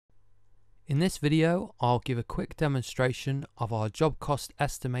In this video, I'll give a quick demonstration of our Job Cost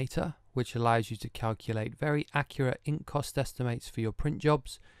Estimator, which allows you to calculate very accurate ink cost estimates for your print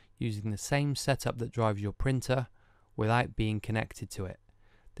jobs using the same setup that drives your printer without being connected to it.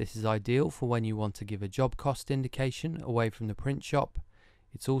 This is ideal for when you want to give a job cost indication away from the print shop.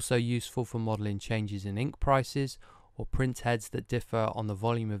 It's also useful for modeling changes in ink prices or print heads that differ on the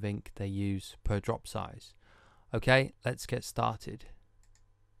volume of ink they use per drop size. Okay, let's get started.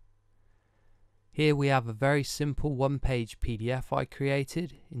 Here we have a very simple one-page PDF I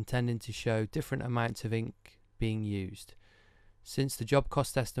created, intending to show different amounts of ink being used. Since the Job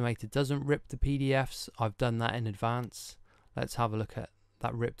Cost Estimator doesn't rip the PDFs, I've done that in advance. Let's have a look at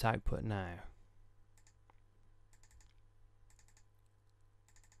that ripped output now.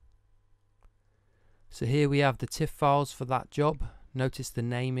 So here we have the TIFF files for that job. Notice the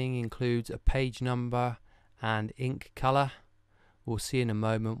naming includes a page number and ink color. We'll see in a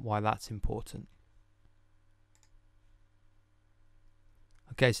moment why that's important.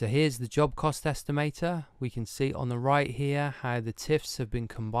 Okay, so here's the Job Cost Estimator. We can see on the right here how the TIFFs have been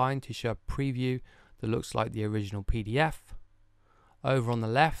combined to show a preview that looks like the original PDF. Over on the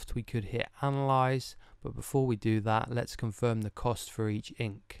left we could hit Analyze, but before we do that, let's confirm the cost for each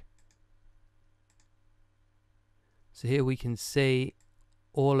ink. So here we can see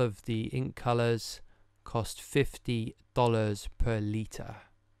all of the ink colors cost $50 per litre.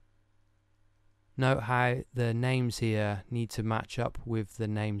 Note how the names here need to match up with the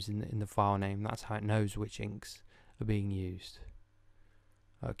names in the file name. That's how it knows which inks are being used.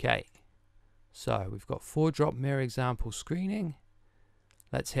 Okay, so we've got 4-drop mirror example screening.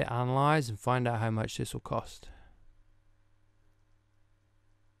 Let's hit Analyze and find out how much this will cost.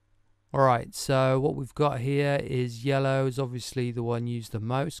 Alright, so what we've got here is yellow is obviously the one used the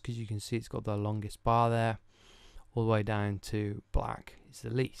most because you can see it's got the longest bar there, all the way down to black is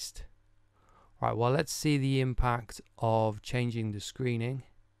the least. Right, well, let's see the impact of changing the screening.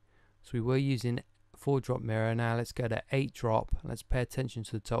 So we were using 4-drop mirror. Now let's go to 8-drop. Let's pay attention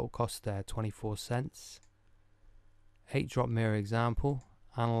to the total cost there, 24 cents. 8-drop mirror example.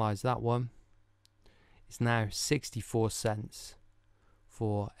 Analyze that one. It's now 64 cents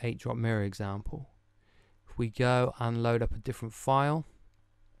for 8-drop mirror example. If we go and load up a different file,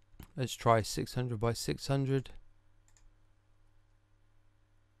 let's try 600 by 600.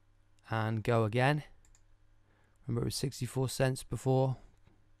 And go again. Remember it was 64 cents before.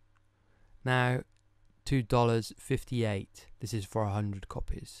 Now $2.58. This is for 100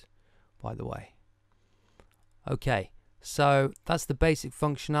 copies, by the way. Okay, so that's the basic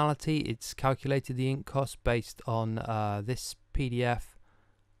functionality. It's calculated the ink cost based on this PDF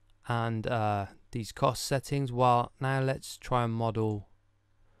and these cost settings. Well, now let's try and model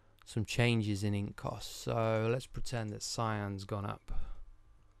some changes in ink costs. So let's pretend that cyan's gone up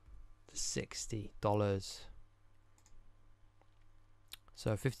to $60.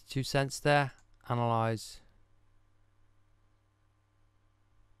 So 52 cents there. Analyze.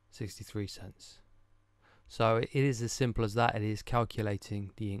 63 cents. So it is as simple as that. It is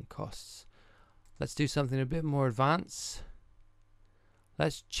calculating the ink costs. Let's do something a bit more advanced.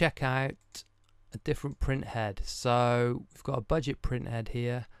 Let's check out a different print head. So we've got a budget print head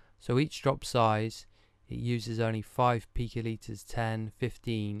here. So each drop size, it uses only 5 picolitres, 10,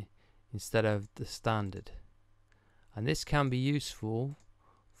 15 instead of the standard. And this can be useful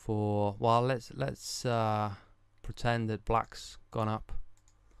for, well, let's pretend that black's gone up.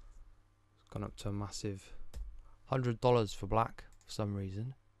 It's gone up to a massive $100 for black for some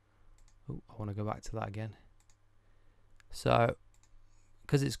reason. Oh, I want to go back to that again. So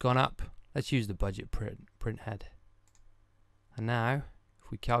because it's gone up, let's use the budget print head. And now if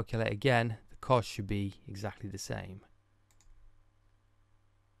we calculate again, the cost should be exactly the same.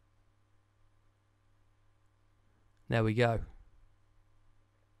 There we go.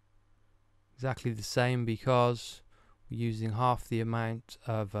 Exactly the same because we're using half the amount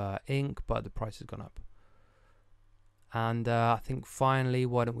of ink, but the price has gone up. And I think finally,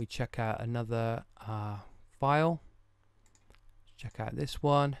 why don't we check out another file? Check out this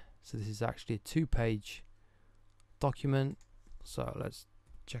one. So this is actually a 2-page document. So let's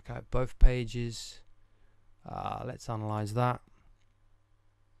check out both pages. Let's analyze that.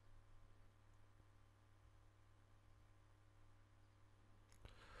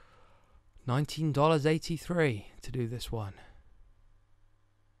 $19.83 to do this one.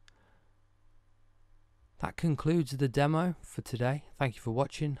 That concludes the demo for today. Thank you for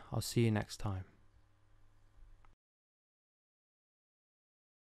watching. I'll see you next time.